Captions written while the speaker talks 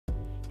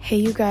Hey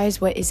you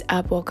guys, what is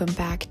up? Welcome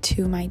back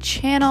to my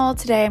channel.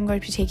 Today I'm going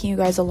to be taking you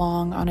guys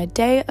along on a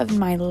day of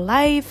my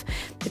life.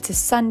 It's a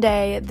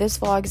Sunday. This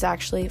vlog is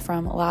actually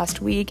from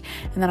last week,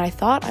 and then I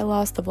thought I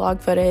lost the vlog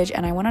footage,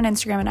 and I went on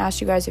Instagram and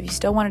asked you guys if you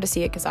still wanted to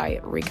see it because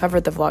I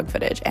recovered the vlog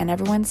footage, and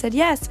everyone said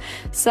yes.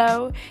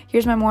 So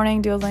here's my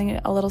morning,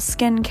 doing a little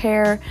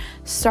skincare,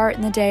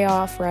 starting the day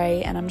off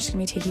right, and I'm just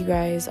gonna be taking you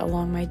guys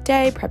along my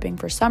day, prepping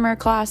for summer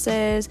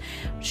classes,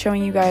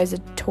 showing you guys a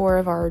tour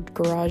of our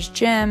garage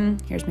gym.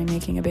 Here's me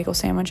making a bagel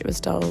sandwich. It was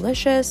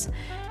delicious.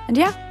 And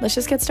yeah, let's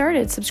just get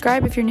started.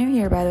 Subscribe if you're new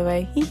here, by the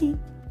way. Hee hee.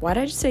 Why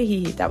did I just say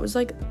hee hee? That was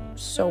like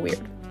so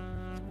weird.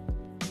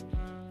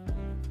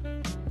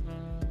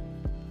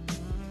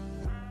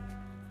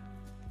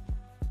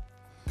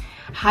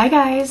 Hi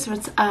guys,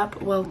 what's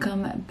up?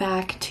 Welcome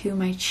back to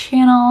my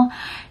channel.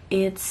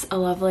 It's a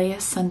lovely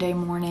Sunday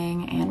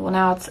morning, and well,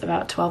 now it's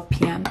about 12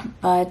 p.m.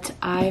 but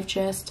I've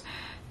just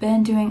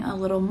been doing a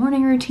little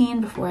morning routine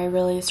before I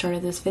really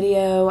started this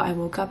video. I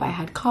woke up, I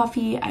had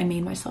coffee, I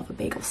made myself a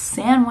bagel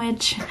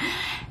sandwich,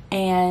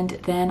 and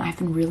then I've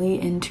been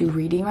really into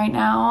reading right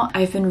now.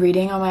 I've been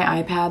reading on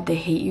my iPad The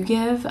Hate You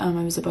Give. It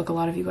was a book a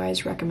lot of you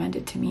guys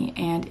recommended to me,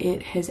 and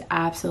it has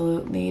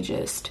absolutely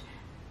just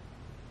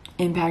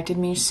impacted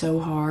me so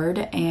hard,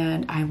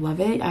 and I love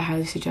it. I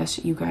highly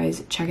suggest you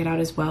guys check it out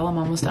as well. I'm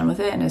almost done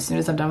with it, and as soon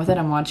as I'm done with it,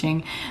 I'm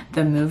watching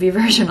the movie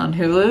version on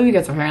Hulu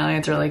because apparently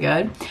it's really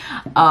good.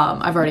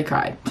 I've already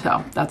cried,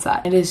 so that's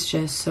that. It is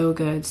just so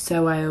good,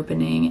 so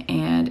eye-opening,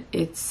 and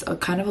it's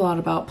kind of a lot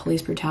about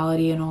police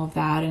brutality and all of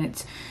that, and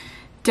it's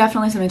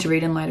definitely something to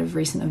read in light of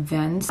recent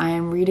events. I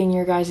am reading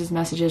your guys'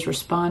 messages,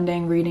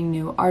 responding, reading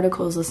new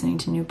articles, listening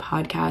to new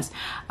podcasts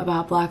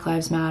about Black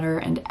Lives Matter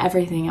and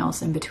everything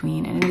else in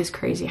between. And it is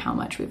crazy how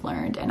much we've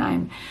learned. And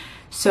I'm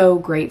so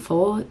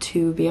grateful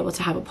to be able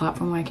to have a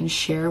platform where I can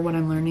share what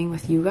I'm learning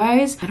with you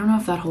guys. I don't know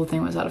if that whole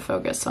thing was out of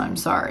focus, so I'm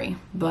sorry.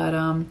 But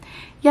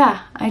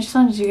yeah, I just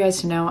wanted you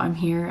guys to know I'm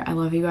here. I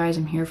love you guys.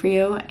 I'm here for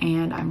you,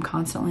 and I'm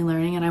constantly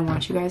learning, and I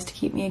want you guys to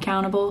keep me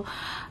accountable.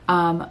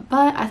 But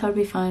I thought it'd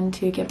be fun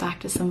to get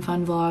back to some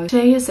fun vlogs.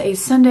 Today is a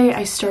Sunday.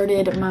 I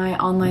started my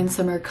online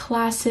summer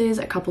classes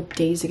a couple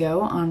days ago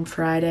on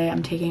Friday.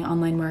 I'm taking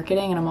online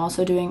marketing, and I'm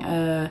also doing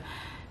a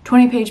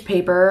 20-page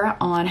paper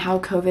on how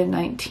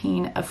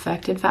COVID-19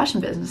 affected fashion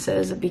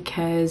businesses,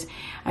 because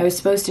I was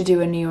supposed to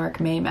do a New York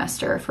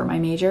Maymester for my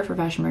major for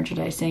fashion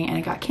merchandising, and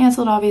it got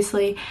canceled,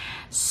 obviously.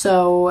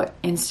 So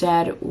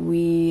instead,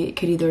 we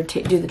could either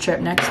do the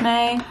trip next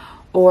May,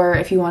 or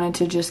if you wanted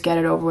to just get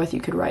it over with,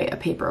 you could write a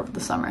paper over the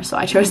summer. So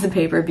I chose the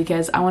paper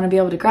because I want to be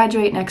able to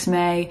graduate next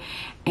May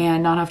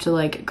and not have to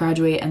like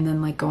graduate and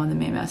then like go on the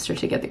Maymester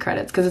to get the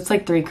credits, because it's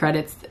like 3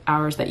 credits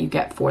hours that you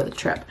get for the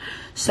trip.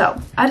 So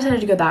I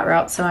decided to go that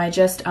route. So I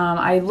just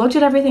I looked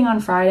at everything on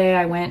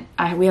Friday.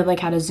 We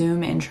had a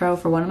Zoom intro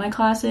for one of my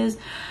classes,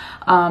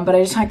 but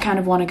I just kind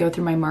of want to go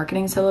through my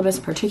marketing syllabus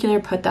in particular,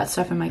 put that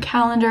stuff in my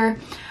calendar.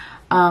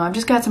 I've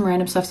just got some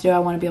random stuff to do. I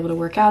want to be able to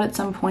work out at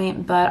some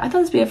point, but I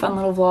thought this would be a fun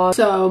little vlog.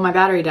 So my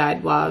battery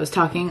died while I was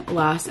talking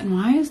last, and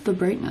why is the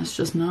brightness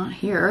just not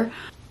here?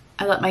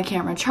 I let my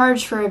camera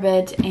charge for a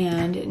bit,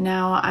 and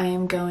now I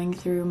am going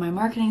through my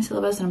marketing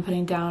syllabus, and I'm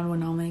putting down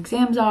when all my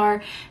exams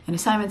are and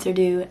assignments are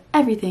due,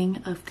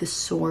 everything of the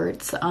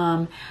sorts.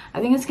 I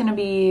think it's going to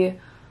be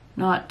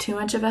not too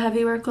much of a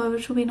heavy workload,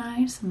 which will be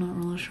nice. I'm not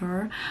really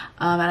sure.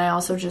 And I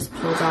also just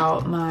pulled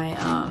out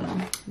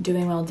my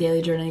Doing Well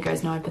daily journal. You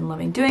guys know I've been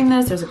loving doing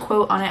this. There's a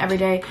quote on it every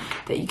day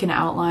that you can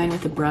outline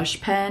with a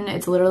brush pen.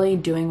 It's literally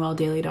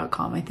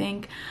doingwelldaily.com, I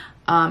think.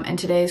 And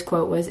today's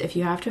quote was, "If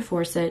you have to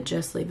force it,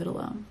 just leave it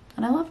alone."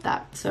 And I loved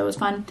that, so it was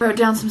fun. Wrote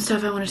down some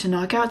stuff I wanted to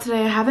knock out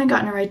today. I haven't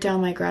gotten to write down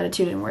my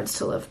gratitude and words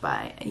to live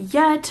by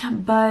yet,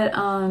 but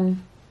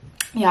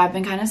yeah, I've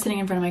been kind of sitting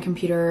in front of my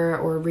computer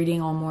or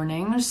reading all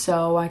morning,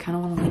 so I kind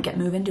of want to like get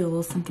moving, do a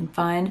little something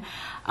fun.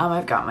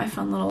 I've got my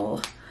fun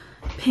little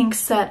pink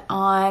set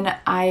on.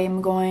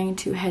 I'm going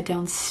to head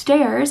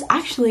downstairs.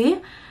 Actually,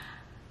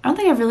 I don't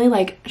think I've really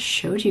like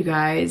showed you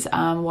guys.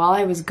 While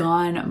I was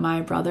gone,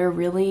 my brother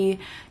really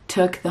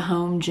took the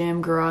home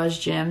gym, garage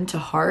gym to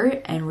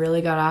heart and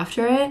really got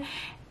after it.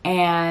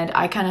 And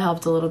I kind of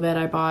helped a little bit.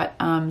 I bought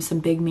some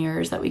big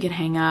mirrors that we could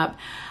hang up.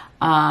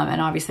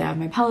 And obviously I have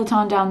my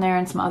Peloton down there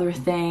and some other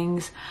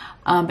things.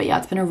 But yeah,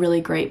 it's been a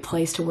really great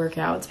place to work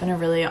out. It's been a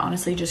really,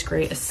 honestly, just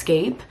great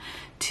escape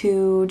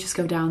to just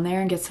go down there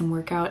and get some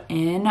workout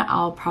in.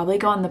 I'll probably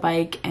go on the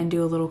bike and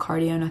do a little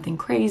cardio, nothing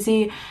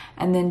crazy,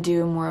 and then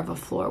do more of a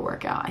floor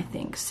workout, I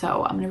think.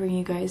 So I'm gonna bring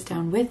you guys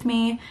down with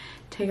me,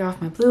 take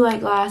off my blue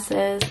light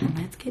glasses, and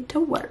let's get to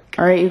work.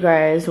 All right, you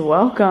guys,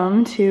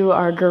 welcome to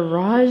our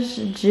garage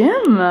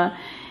gym.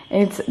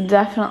 It's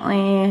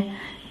definitely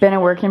been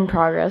a work in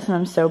progress, and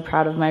I'm so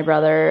proud of my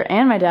brother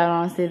and my dad.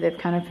 Honestly, they've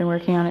kind of been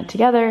working on it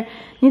together.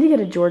 Need to get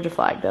a Georgia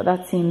flag though,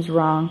 that seems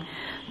wrong.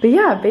 But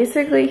yeah,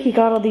 basically he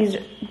got all these,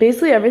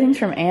 basically everything's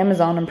from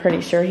Amazon, I'm pretty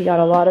sure. He got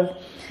a lot of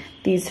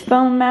these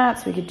foam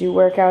mats. We could do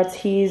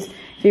workouts. If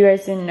you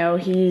guys didn't know,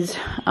 he's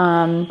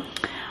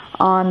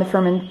on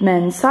the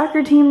men's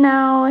soccer team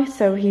now,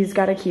 so he's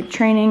got to keep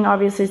training,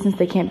 obviously, since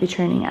they can't be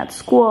training at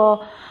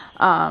school.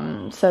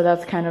 So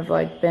that's kind of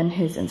like been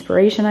his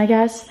inspiration, I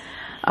guess.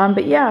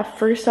 But yeah,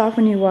 first off,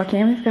 when you walk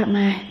in, we've got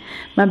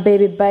my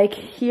baby bike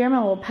here, my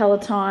little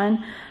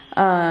Peloton.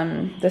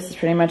 This is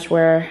pretty much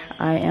where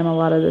I am a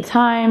lot of the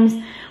times.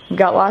 We've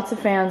got lots of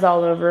fans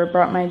all over.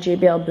 Brought my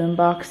JBL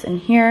boombox in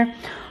here.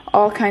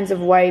 All kinds of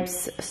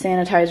wipes,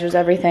 sanitizers,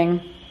 everything.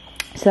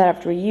 So that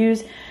after we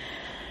use,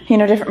 you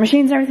know, different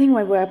machines and everything,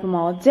 we wipe them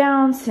all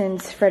down,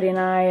 since Freddie and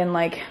I and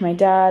like my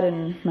dad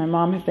and my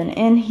mom have been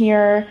in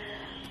here.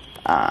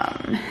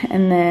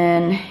 And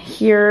then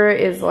here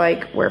is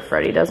like where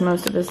Freddie does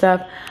most of his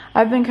stuff.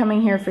 I've been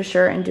coming here for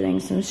sure and doing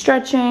some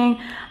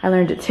stretching. I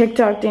learned a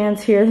TikTok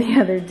dance here the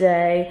other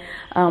day.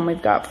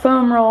 We've got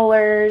foam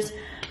rollers.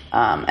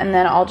 And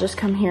then I'll just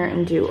come here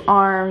and do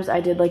arms. I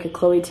did like a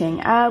Chloe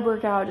Ting ab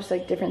workout, just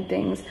like different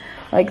things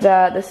like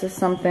that. This is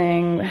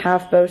something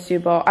half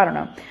Bosu ball. I don't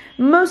know.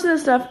 Most of the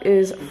stuff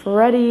is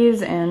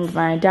Freddie's and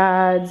my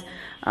dad's,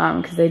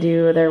 because they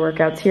do their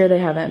workouts here. They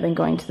haven't been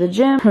going to the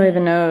gym. Who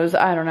even knows?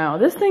 I don't know.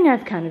 This thing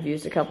I've kind of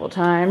used a couple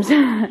times.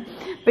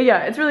 But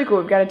yeah, it's really cool.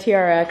 We've got a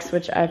TRX,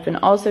 which I've been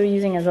also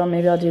using as well.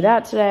 Maybe I'll do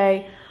that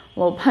today. A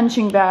little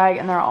punching bag,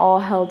 and they're all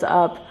held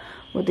up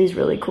with these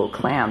really cool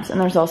clamps. And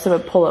there's also a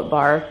pull-up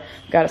bar.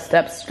 Got a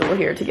step stool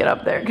here to get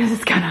up there because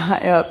it's kind of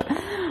high up.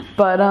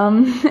 But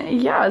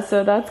yeah,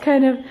 so that's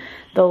kind of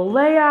the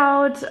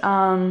layout.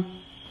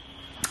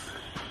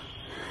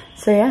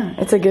 So yeah,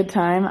 it's a good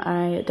time.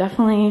 I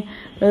definitely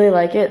really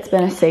like it. It's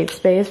been a safe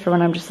space for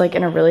when I'm just like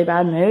in a really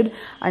bad mood.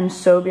 I'm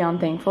so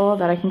beyond thankful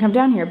that I can come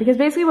down here, because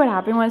basically what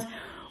happened was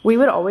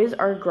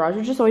our garage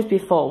would just always be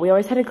full. We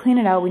always had to clean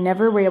it out. We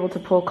never were able to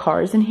pull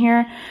cars in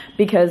here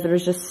because there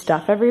was just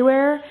stuff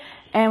everywhere.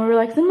 And we were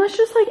like, then let's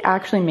just like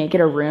actually make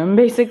it a room,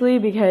 basically,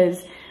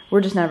 because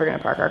we're just never gonna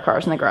park our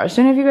cars in the garage.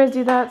 So any of you guys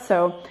do that?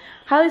 So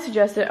highly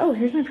suggest it. Oh,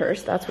 here's my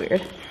purse. That's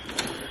weird.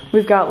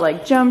 We've got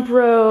like jump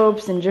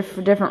ropes and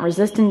different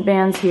resistant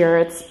bands here.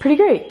 It's pretty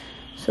great.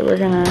 So we're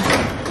gonna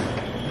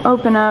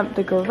open up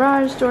the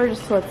garage door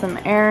just to let some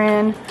air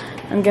in.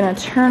 I'm gonna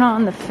turn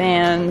on the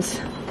fans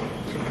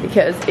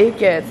because it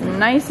gets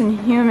nice and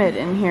humid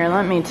in here,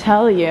 let me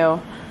tell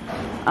you.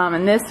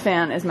 And this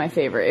fan is my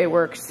favorite. It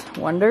works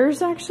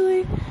wonders,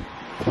 actually. Woo,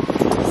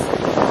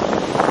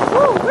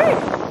 wait.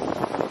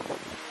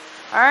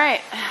 All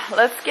right,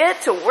 let's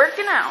get to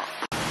working out.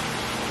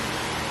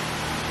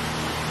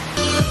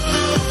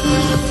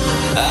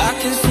 I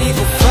can see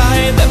the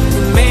fire that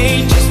we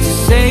made just to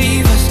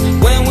save us.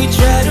 When we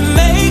try to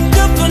make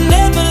up for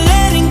never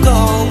letting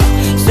go.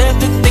 Said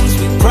the things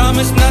we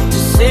promised not to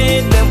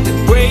say, then we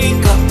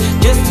break up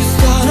just to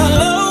start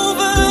all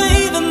over,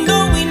 even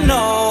though we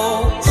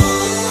know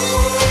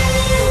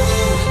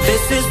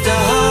this is the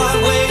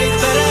hard way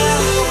better.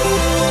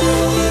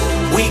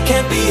 We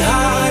can't be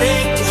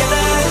heartache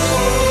together.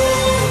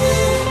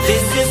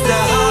 This is the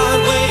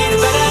hard way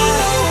better.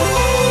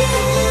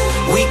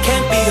 We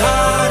can't be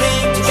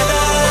heartache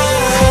together.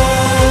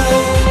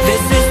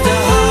 This is the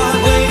hard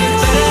way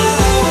better.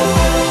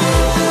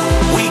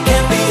 We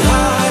can't be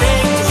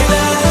heartache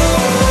together.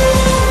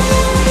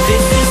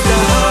 This is the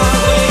hard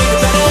way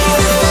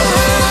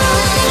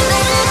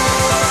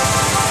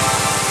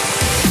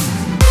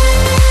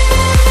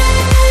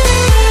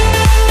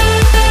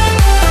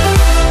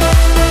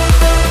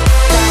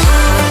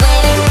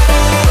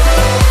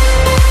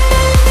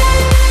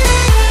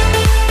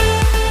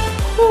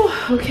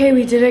Okay,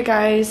 we did it,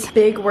 guys.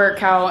 Big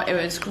workout. It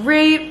was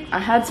great. I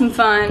had some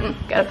fun.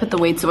 Gotta put the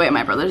weights away.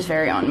 My brother's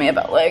very on me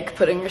about like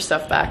putting your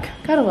stuff back.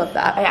 Gotta love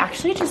that. I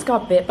actually just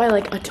got bit by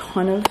like a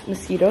ton of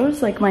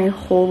mosquitoes, like my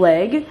whole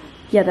leg.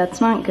 Yeah,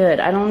 that's not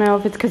good. I don't know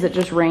if it's because it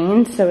just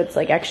rained, so it's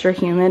like extra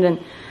humid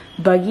and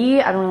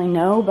buggy. I don't really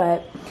know,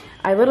 but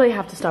I literally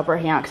have to stop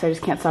working out because I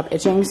just can't stop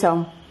itching.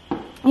 So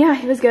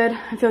yeah, it was good.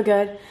 I feel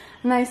good.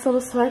 Nice little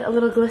sweat, a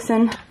little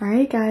glisten. All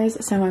right,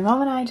 guys, so my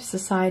mom and I just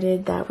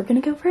decided that we're gonna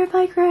go for a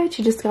bike ride.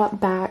 She just got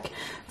back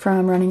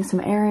from running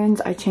some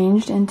errands. I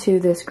changed into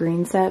this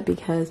green set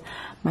because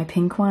my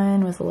pink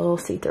one was a little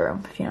see-through,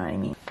 if you know what I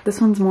mean.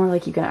 This one's more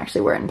like you can actually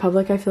wear it in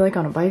public, I feel like,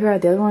 on a bike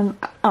ride. The other one,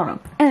 I don't know.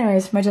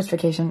 Anyways, my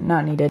justification,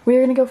 not needed.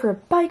 We're gonna go for a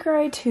bike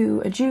ride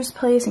to a juice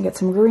place and get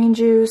some green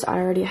juice. I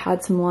already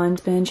had some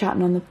lunch, been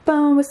chatting on the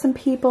phone with some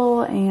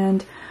people,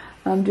 and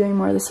I'm doing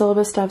more of the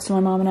syllabus stuff, so my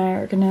mom and I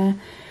are gonna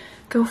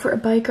go for a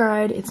bike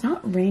ride. It's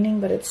not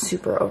raining, but it's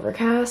super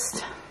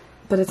overcast,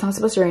 but it's not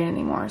supposed to rain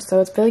anymore, so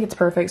I feel like it's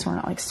perfect so we're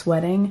not like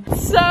sweating.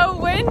 So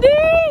windy.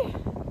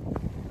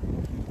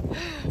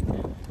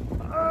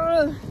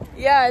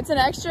 Yeah, it's an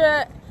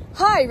extra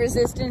high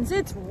resistance.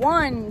 It's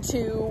 1,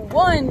 2,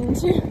 1,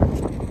 2.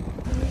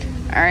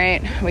 All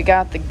right, we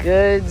got the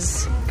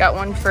goods. Got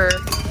one for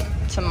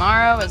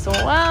tomorrow as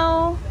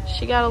well.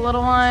 She got a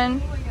little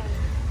one.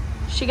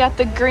 She got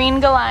the green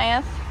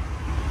Goliath.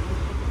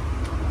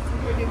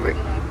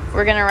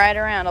 We're gonna ride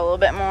around a little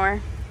bit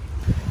more.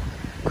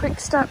 Quick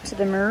stop to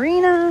the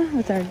marina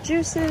with our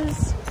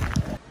juices.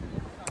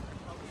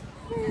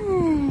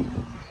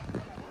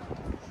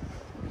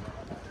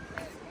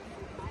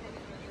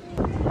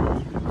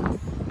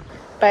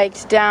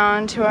 biked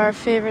down to our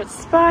favorite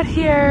spot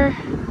here.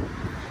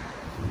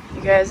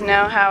 You guys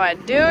know how I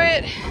do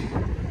it.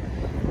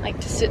 Like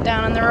to sit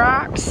down on the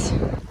rocks.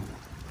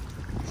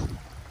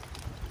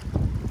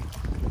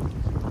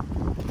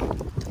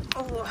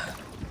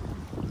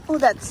 Oh,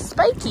 that's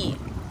spiky.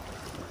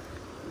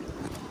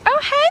 Oh,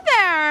 hey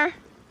there.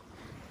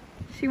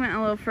 She went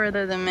a little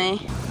further than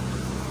me.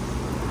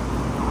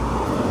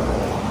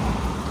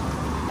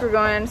 We're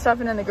going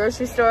shopping in the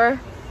grocery store.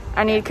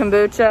 I need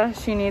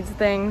kombucha. She needs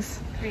things.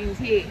 Green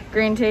tea.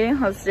 Green tea?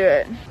 Let's do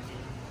it.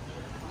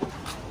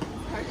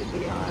 Hard to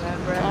be on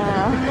it, bro.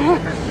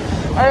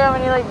 I don't know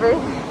when you like breathe.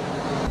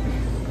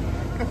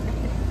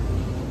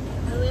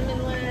 A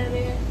lemon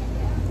water.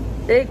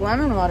 Big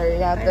lemon water you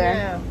got I there.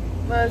 know.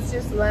 Well, it's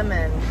just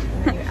lemon.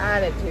 And then you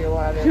add it to your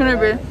water. You wanna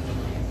breathe?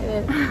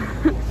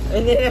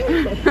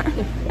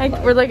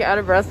 Like, we're like out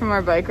of breath from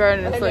our bike ride,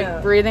 and it's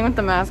like breathing with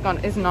the mask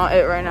on is not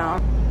it right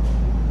now.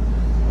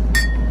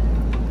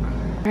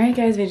 Alright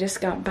guys, we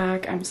just got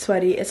back. I'm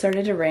sweaty. It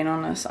started to rain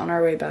on us on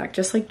our way back,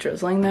 just like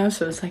drizzling though,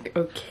 so it's like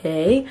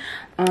okay.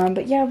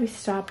 But yeah, we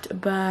stopped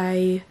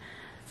by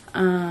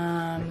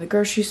the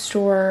grocery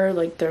store.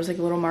 Like there's like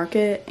a little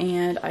market,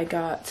 and I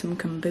got some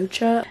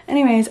kombucha.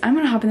 Anyways, I'm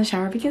gonna hop in the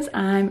shower because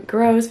I'm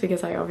gross,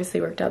 because I obviously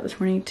worked out this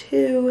morning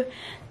too.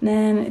 And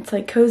then it's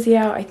like cozy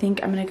out. I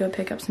think I'm gonna go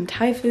pick up some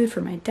Thai food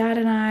for my dad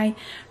and I,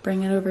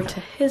 bring it over to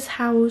his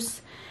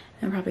house,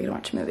 and probably gonna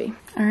watch a movie.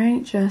 All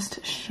right,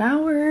 just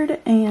showered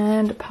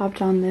and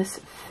popped on this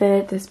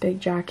fit. This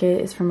big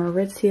jacket is from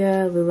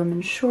Aritzia,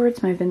 Lululemon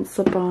shorts, my Vince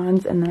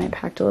slip-ons, and then I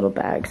packed a little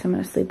bag. So I'm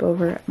gonna sleep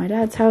over at my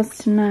dad's house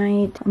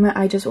tonight.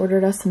 I just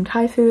ordered us some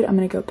Thai food. I'm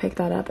gonna go pick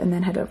that up and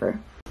then head over.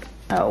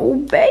 Oh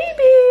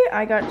baby,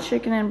 I got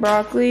chicken and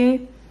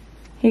broccoli.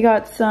 He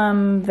got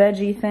some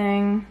veggie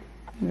thing.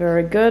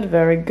 Very good,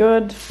 very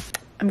good.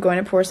 I'm going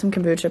to pour some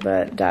kombucha,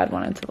 but dad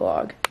wanted to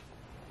vlog.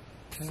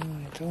 What are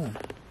you doing?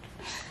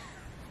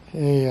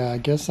 Hey, I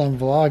guess I'm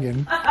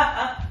vlogging.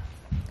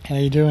 How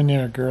you doing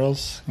there,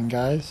 girls and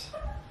guys?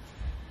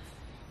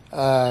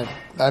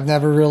 I've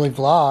never really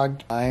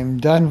vlogged. I'm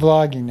done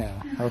vlogging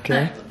now,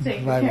 okay?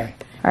 Bye-bye.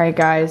 Alright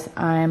guys,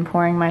 I'm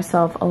pouring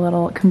myself a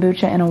little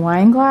kombucha in a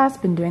wine glass.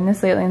 Been doing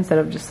this lately instead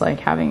of just like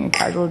having a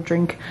casual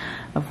drink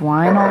of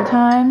wine all the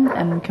time.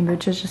 And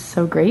kombucha is just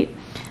so great.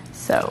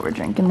 So we're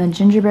drinking the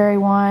gingerberry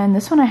one.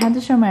 This one I had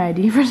to show my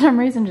ID for some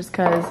reason, just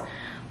cause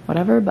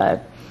whatever,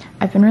 but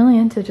I've been really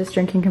into just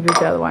drinking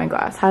kombucha out of the wine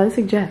glass. Highly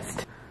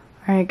suggest.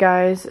 Alright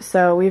guys,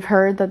 so we've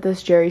heard that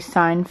this Jerry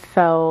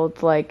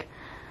Seinfeld like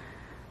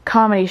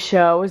comedy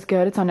show was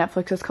good. It's on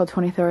Netflix. It's called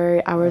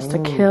 23 Hours to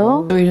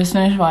Kill. We just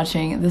finished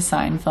watching the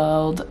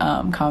Seinfeld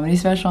comedy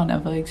special on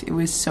Netflix. It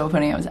was so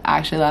funny. I was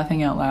actually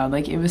laughing out loud.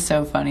 Like, it was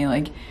so funny.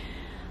 Like,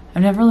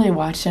 I've never really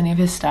watched any of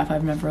his stuff.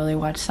 I've never really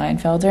watched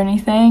Seinfeld or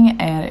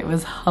anything, and it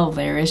was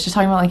hilarious. Just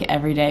talking about like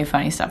everyday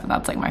funny stuff, and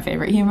that's like my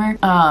favorite humor.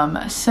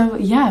 So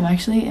yeah, I'm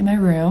actually in my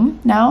room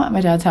now at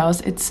my dad's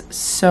house. It's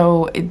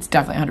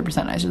definitely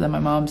 100% nicer than my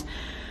mom's.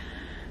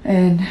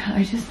 And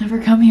I just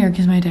never come here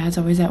because my dad's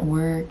always at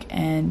work,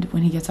 and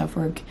when he gets off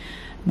work,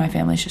 my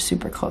family's just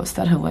super close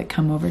that he'll like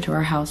come over to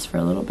our house for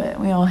a little bit.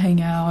 We all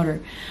hang out,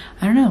 or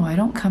I don't know, I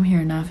don't come here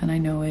enough, and I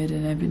know it,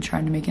 and I've been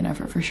trying to make an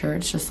effort for sure.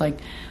 It's just like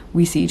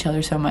we see each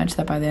other so much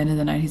that by the end of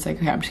the night he's like,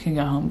 okay, I'm just gonna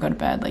go home, go to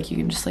bed, like you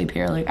can just sleep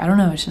here. Like, I don't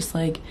know, it's just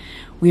like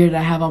weird.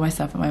 I have all my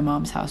stuff at my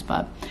mom's house,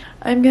 but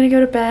I'm gonna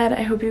go to bed.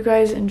 I hope you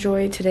guys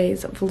enjoyed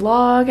today's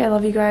vlog. I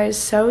love you guys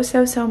so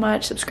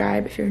much.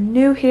 Subscribe if you're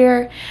new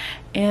here,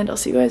 and I'll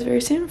see you guys very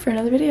soon for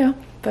another video.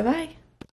 Bye bye.